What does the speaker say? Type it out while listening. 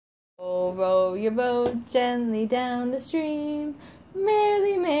Row your boat gently down the stream.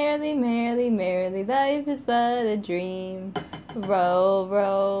 Merrily, merrily, merrily, merrily, life is but a dream. Row,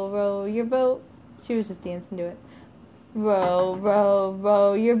 row, row your boat. She was just dancing to it. Row, row,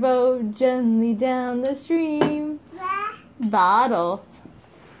 row your boat gently down the stream. Bottle.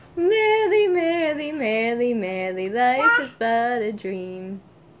 Merrily, merrily, merrily, merrily, life is but a dream.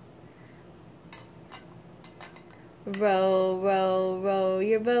 Row, row, row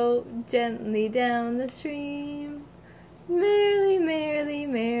your boat gently down the stream. Merrily, merrily,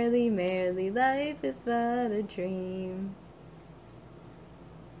 merrily, merrily, life is but a dream.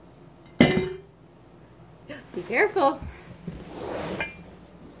 Be careful.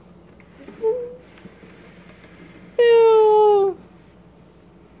 Ew.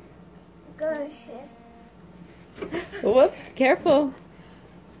 Whoop, careful.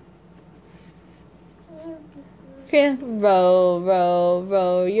 Row, row,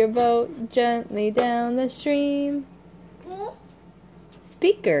 row your boat gently down the stream.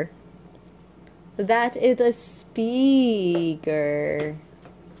 Speaker. That is a speaker.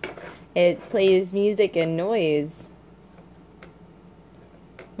 It plays music and noise.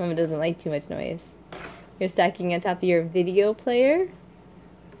 Mama doesn't like too much noise. You're stacking on top of your video player,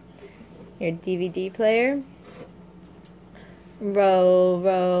 your DVD player. Row,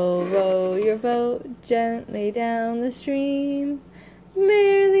 row, row your boat gently down the stream.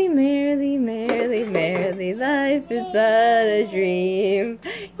 Merrily, merrily, merrily, merrily, life is but a dream.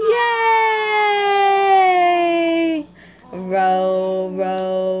 Yay! Row,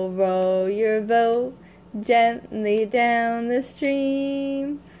 row, row your boat gently down the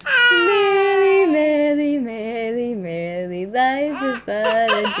stream. Merrily, merrily, merrily, merrily, life is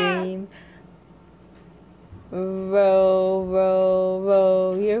but a dream. Row, row,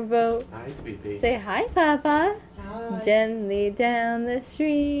 row your boat. Hi, Sweet Pea. Say hi, Papa. Hi. Gently down the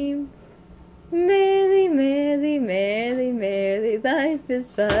stream. Merrily, merrily, merrily, merrily, life is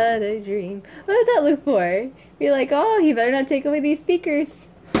but a dream. What does that look for? You're like, oh, he better not take away these speakers.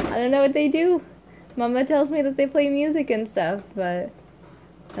 I don't know what they do. Mama tells me that they play music and stuff, but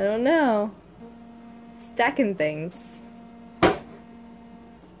I don't know. Stacking things.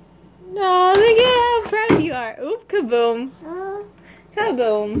 Oh, look at how proud you are. Oop, kaboom.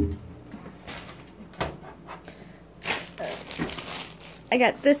 Kaboom. I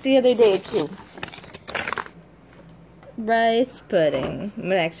got this the other day, too. Rice pudding. I'm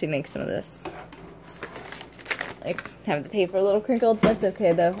going to actually make some of this. I have to pay for a little crinkled. That's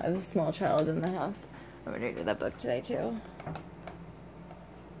okay, though. I have a small child in the house. I'm going to read that book today, too.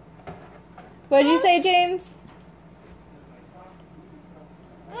 What did you say, James?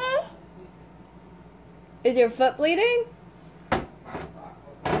 Is your foot bleeding?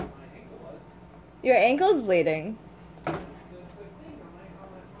 Your ankle's bleeding.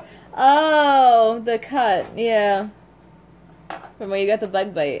 Oh, the cut, yeah. From where you got the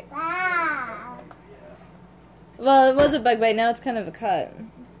bug bite. Well, it was a bug bite, now it's kind of a cut.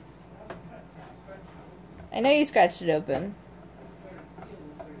 I know you scratched it open.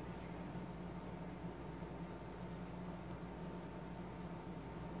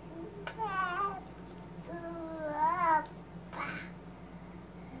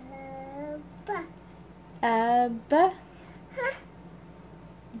 Abba.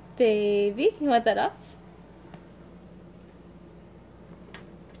 Baby, you want that off?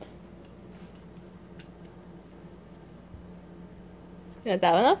 You want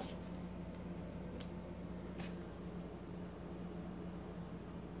that one off?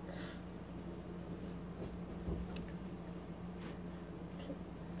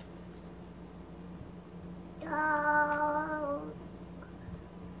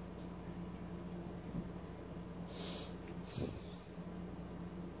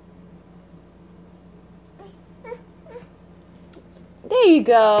 There you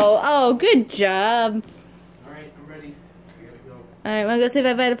go. Oh, good job. Alright, I'm ready. I gotta go. Alright, wanna go say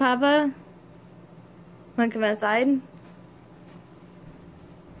bye-bye to Papa? Wanna come outside?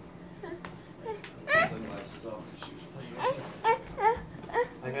 Sunglasses off. She was playing.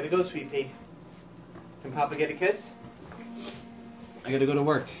 I gotta go, Sweet Pea. Can Papa get a kiss? I gotta go to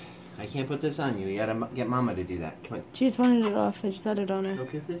work. I can't put this on you. You gotta get Mama to do that. Come on. She just wanted it off. I just had it on her. Go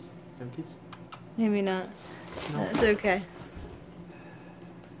kiss this? Go kiss? Maybe not. No. That's okay.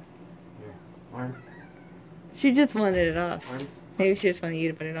 Here. Arm. She just wanted it off. Arm. Maybe she just wanted you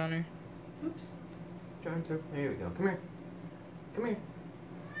to put it on her. Oops. Trying to. There we go. Come here. Come here.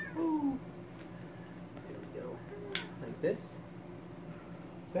 Ooh. There we go. Like this.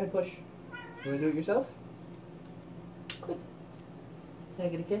 Bad push. You wanna do it yourself? Good. Can I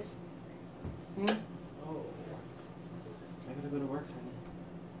get a kiss? Hmm? Oh. I gotta go to work, honey.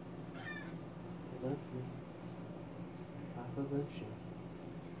 loves you. Papa loves you.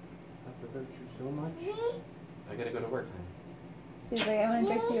 Papa loves you so much. I gotta go to work now. She's like, I want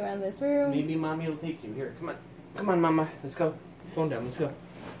to drive you around this room. Maybe mommy will take you. Here, come on. Come on, mama. Let's go. Phone down. Let's go.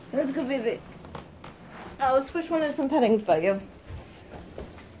 Let's go, baby. I'll squish one of some pettings by you.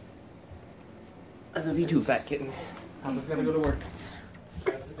 I love you too, fat kitten. Papa's gotta go to work.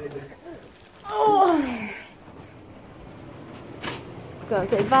 Oh. Go and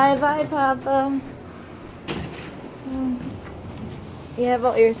say bye-bye, Papa. You have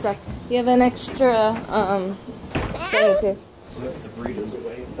all your stuff. You have an extra, thing too. The burritos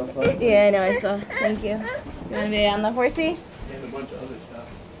away and stuff like that. Yeah, I know, I saw. Thank you. You want to be on the horsey? And a bunch of other stuff.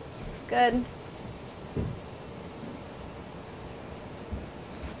 Good.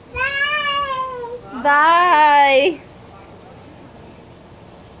 Bye.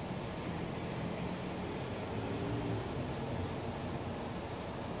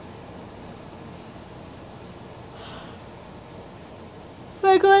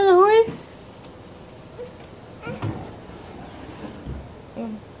 Wanna go on the horse?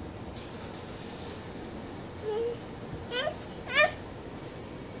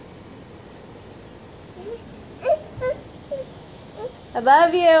 I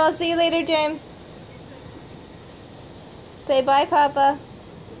love you. I'll see you later, James. Say bye, Papa.